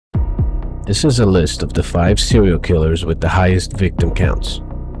This is a list of the 5 serial killers with the highest victim counts.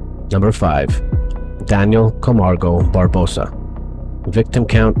 Number 5. Daniel Camargo Barbosa. Victim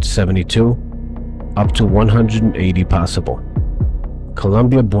count 72, up to 180 possible.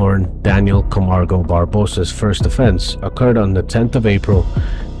 Colombia-born Daniel Camargo Barbosa's first offense occurred on the 10th of April,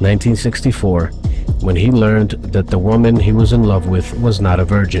 1964, when he learned that the woman he was in love with was not a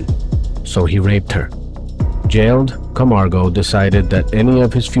virgin, so he raped her. Jailed, Camargo decided that any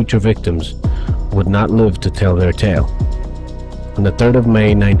of his future victims would not live to tell their tale. On the 3rd of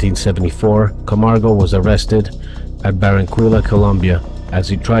May 1974, Camargo was arrested at Barranquilla, Colombia, as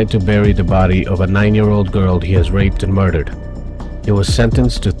he tried to bury the body of a 9-year-old girl he has raped and murdered. He was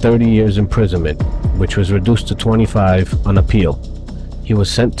sentenced to 30 years imprisonment, which was reduced to 25 on appeal. He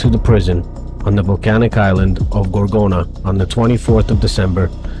was sent to the prison on the volcanic island of Gorgona on the 24th of December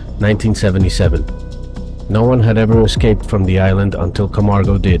 1977. No one had ever escaped from the island until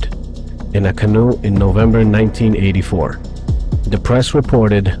Camargo did, in a canoe in November 1984. The press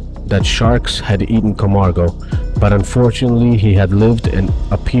reported that sharks had eaten Camargo, but unfortunately he had lived and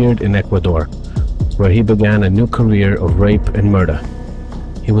appeared in Ecuador, where he began a new career of rape and murder.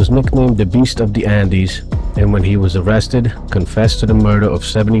 He was nicknamed the Beast of the Andes, and when he was arrested, confessed to the murder of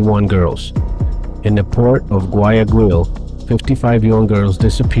 71 girls. In the port of Guayaquil, 55 young girls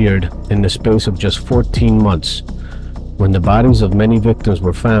disappeared in the space of just 14 months. When the bodies of many victims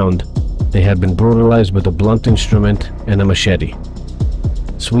were found, they had been brutalized with a blunt instrument and a machete.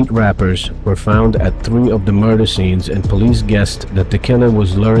 Sweet wrappers were found at 3 of the murder scenes, and police guessed that the killer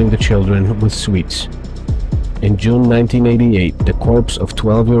was luring the children with sweets. In June 1988, the corpse of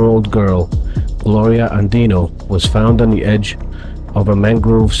 12-year-old girl Gloria Andino was found on the edge of a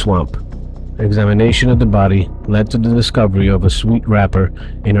mangrove swamp. Examination of the body led to the discovery of a sweet wrapper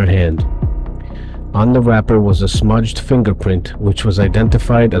in her hand. On the wrapper was a smudged fingerprint, which was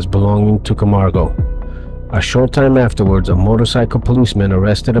identified as belonging to Camargo. A short time afterwards, a motorcycle policeman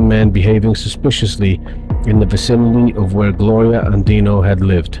arrested a man behaving suspiciously in the vicinity of where Gloria Andino had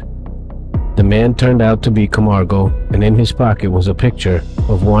lived. The man turned out to be Camargo, and in his pocket was a picture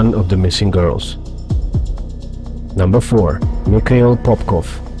of one of the missing girls. Number 4. Mikhail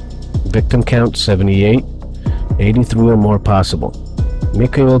Popkov. Victim count 78, 83 or more possible.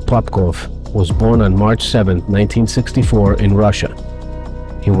 Mikhail Popkov was born on March 7, 1964 in Russia.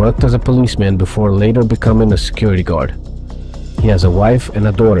 He worked as a policeman before later becoming a security guard. He has a wife and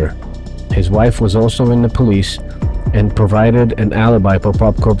a daughter. His wife was also in the police and provided an alibi for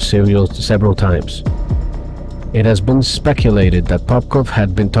Popkov's several times. It has been speculated that Popkov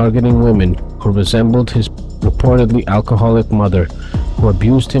had been targeting women who resembled his reportedly alcoholic mother, who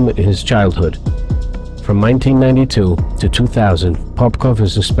abused him in his childhood. From 1992 to 2000, Popkov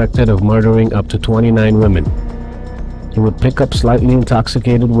is suspected of murdering up to 29 women. He would pick up slightly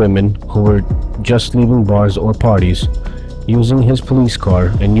intoxicated women who were just leaving bars or parties, using his police car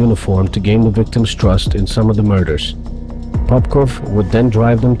and uniform to gain the victim's trust in some of the murders. Popkov would then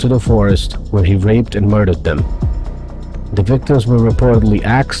drive them to the forest, where he raped and murdered them. The victims were reportedly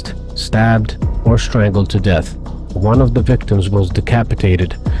axed, stabbed, or strangled to death. One of the victims was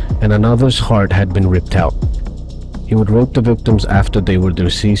decapitated, and another's heart had been ripped out. He would rape the victims after they were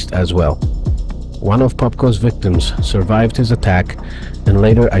deceased as well. One of Popkov's victims survived his attack and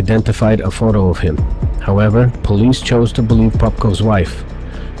later identified a photo of him. However, police chose to believe Popkov's wife,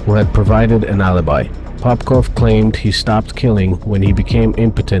 who had provided an alibi. Popkov claimed he stopped killing when he became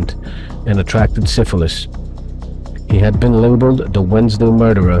impotent and attracted syphilis. He had been labeled the Wednesday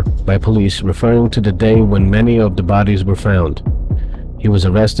Murderer by police, referring to the day when many of the bodies were found. He was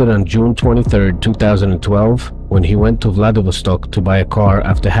arrested on June 23, 2012, when he went to Vladivostok to buy a car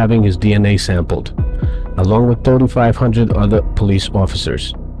after having his DNA sampled, along with 3,500 other police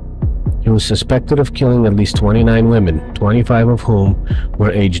officers. He was suspected of killing at least 29 women, 25 of whom were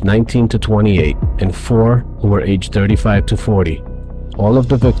aged 19 to 28, and 4 who were aged 35 to 40. All of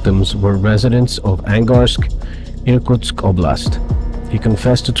the victims were residents of Angarsk, Irkutsk Oblast. He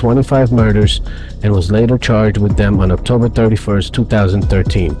confessed to 25 murders and was later charged with them on October 31,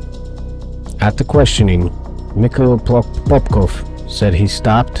 2013. At the questioning, Mikhail Popkov said he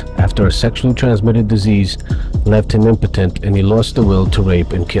stopped after a sexually transmitted disease left him impotent and he lost the will to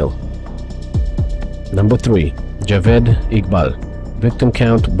rape and kill. Number 3. Javed Iqbal. Victim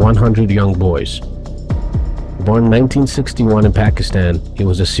count 100 young boys. Born 1961 in Pakistan, he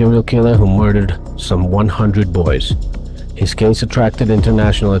was a serial killer who murdered some 100 boys. His case attracted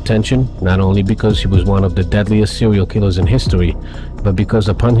international attention, not only because he was one of the deadliest serial killers in history, but because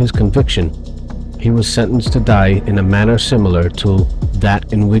upon his conviction, he was sentenced to die in a manner similar to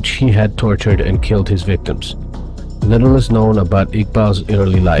that in which he had tortured and killed his victims. Little is known about Iqbal's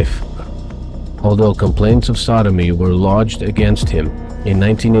early life. although complaints of sodomy were lodged against him in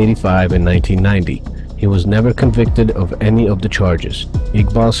 1985 and 1990. He was never convicted of any of the charges.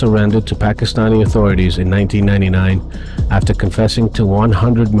 Iqbal surrendered to Pakistani authorities in 1999 after confessing to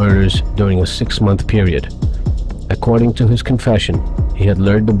 100 murders during a 6-month period. According to his confession, he had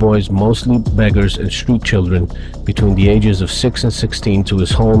lured the boys, mostly beggars and street children, between the ages of 6 and 16 to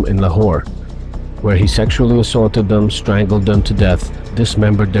his home in Lahore, where he sexually assaulted them, strangled them to death,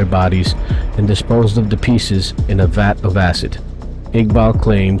 dismembered their bodies, and disposed of the pieces in a vat of acid. Iqbal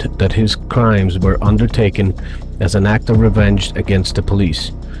claimed that his crimes were undertaken as an act of revenge against the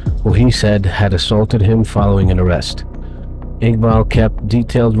police, who he said had assaulted him following an arrest. Iqbal kept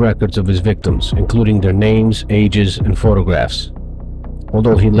detailed records of his victims, including their names, ages, and photographs.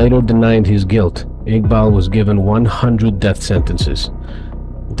 Although he later denied his guilt, Iqbal was given 100 death sentences.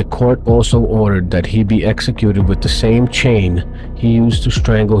 The court also ordered that he be executed with the same chain he used to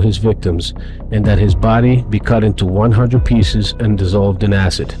strangle his victims, and that his body be cut into 100 pieces and dissolved in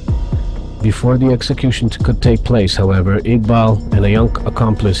acid. Before the execution could take place, however, Iqbal and a young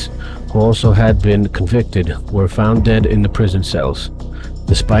accomplice who also had been convicted were found dead in the prison cells.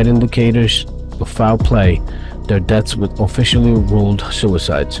 Despite indicators of foul play, their deaths were officially ruled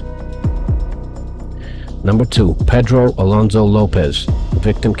suicides. Number 2. Pedro Alonso Lopez.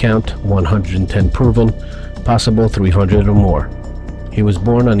 Victim count 110 proven, possible 300 or more. He was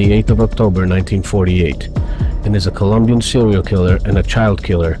born on the 8th of October 1948 and is a Colombian serial killer and a child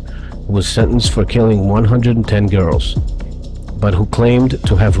killer who was sentenced for killing 110 girls, but who claimed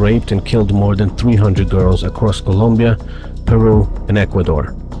to have raped and killed more than 300 girls across Colombia, Peru, and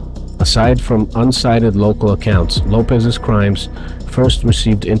Ecuador. Aside from unsighted local accounts, Lopez's crimes first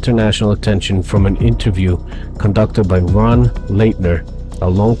received international attention from an interview conducted by Ron Leitner, a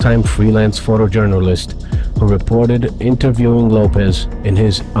longtime freelance photojournalist who reported interviewing Lopez in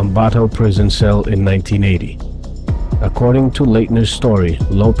his Ambato prison cell in 1980. According to Leitner's story,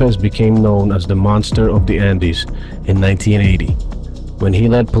 Lopez became known as the Monster of the Andes in 1980, when he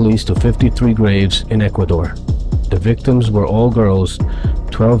led police to 53 graves in Ecuador. The victims were all girls,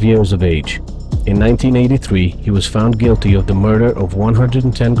 12 years of age. In 1983, he was found guilty of the murder of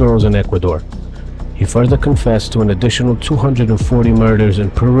 110 girls in Ecuador. He further confessed to an additional 240 murders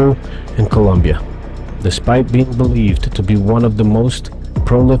in Peru and Colombia. Despite being believed to be one of the most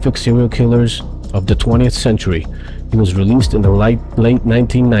prolific serial killers of the 20th century, he was released in the late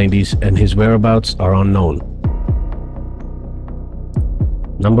 1990s and his whereabouts are unknown.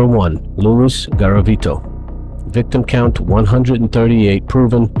 Number 1. Luis Garavito. Victim count 138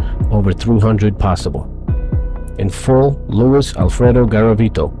 proven, over 300 possible. In full, Luis Alfredo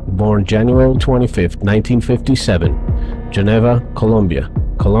Garavito, born January 25, 1957, Geneva, Colombia,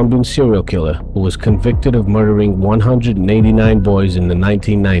 Colombian serial killer who was convicted of murdering 189 boys in the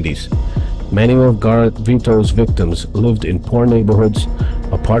 1990s. Many of Garavito's victims lived in poor neighborhoods,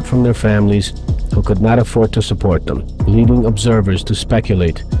 apart from their families, who could not afford to support them, leading observers to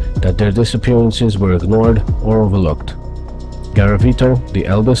speculate that their disappearances were ignored or overlooked. Garavito, the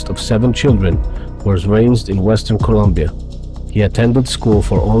eldest of 7 children, was raised in Western Colombia. He attended school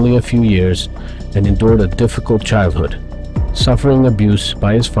for only a few years and endured a difficult childhood, suffering abuse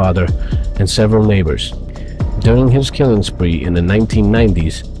by his father and several neighbors. During his killing spree in the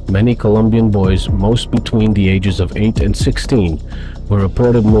 1990s, many Colombian boys, most between the ages of 8 and 16, were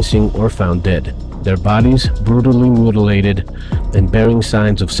reported missing or found dead, their bodies brutally mutilated and bearing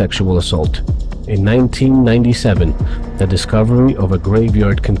signs of sexual assault. In 1997, the discovery of a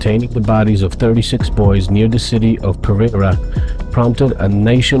graveyard containing the bodies of 36 boys near the city of Pereira prompted a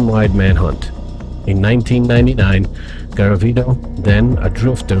nationwide manhunt. In 1999, Garavito, then a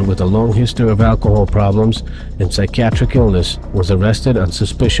drifter with a long history of alcohol problems and psychiatric illness, was arrested on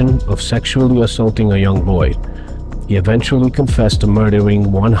suspicion of sexually assaulting a young boy. He eventually confessed to murdering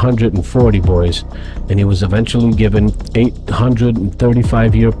 140 boys, and he was eventually given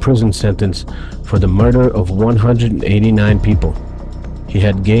 835-year prison sentence for the murder of 189 people. He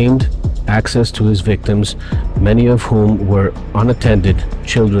had gained access to his victims, many of whom were unattended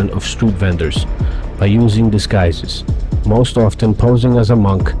children of street vendors, by using disguises, most often posing as a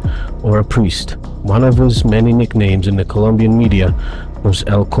monk or a priest. One of his many nicknames in the Colombian media was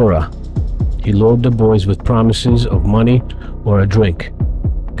El Cura. He lured the boys with promises of money or a drink.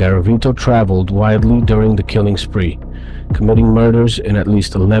 Garavito traveled widely during the killing spree, committing murders in at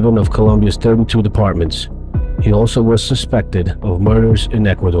least 11 of Colombia's 32 departments. He also was suspected of murders in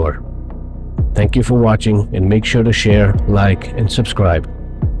Ecuador. Thank you for watching, and make sure to share, like, and subscribe.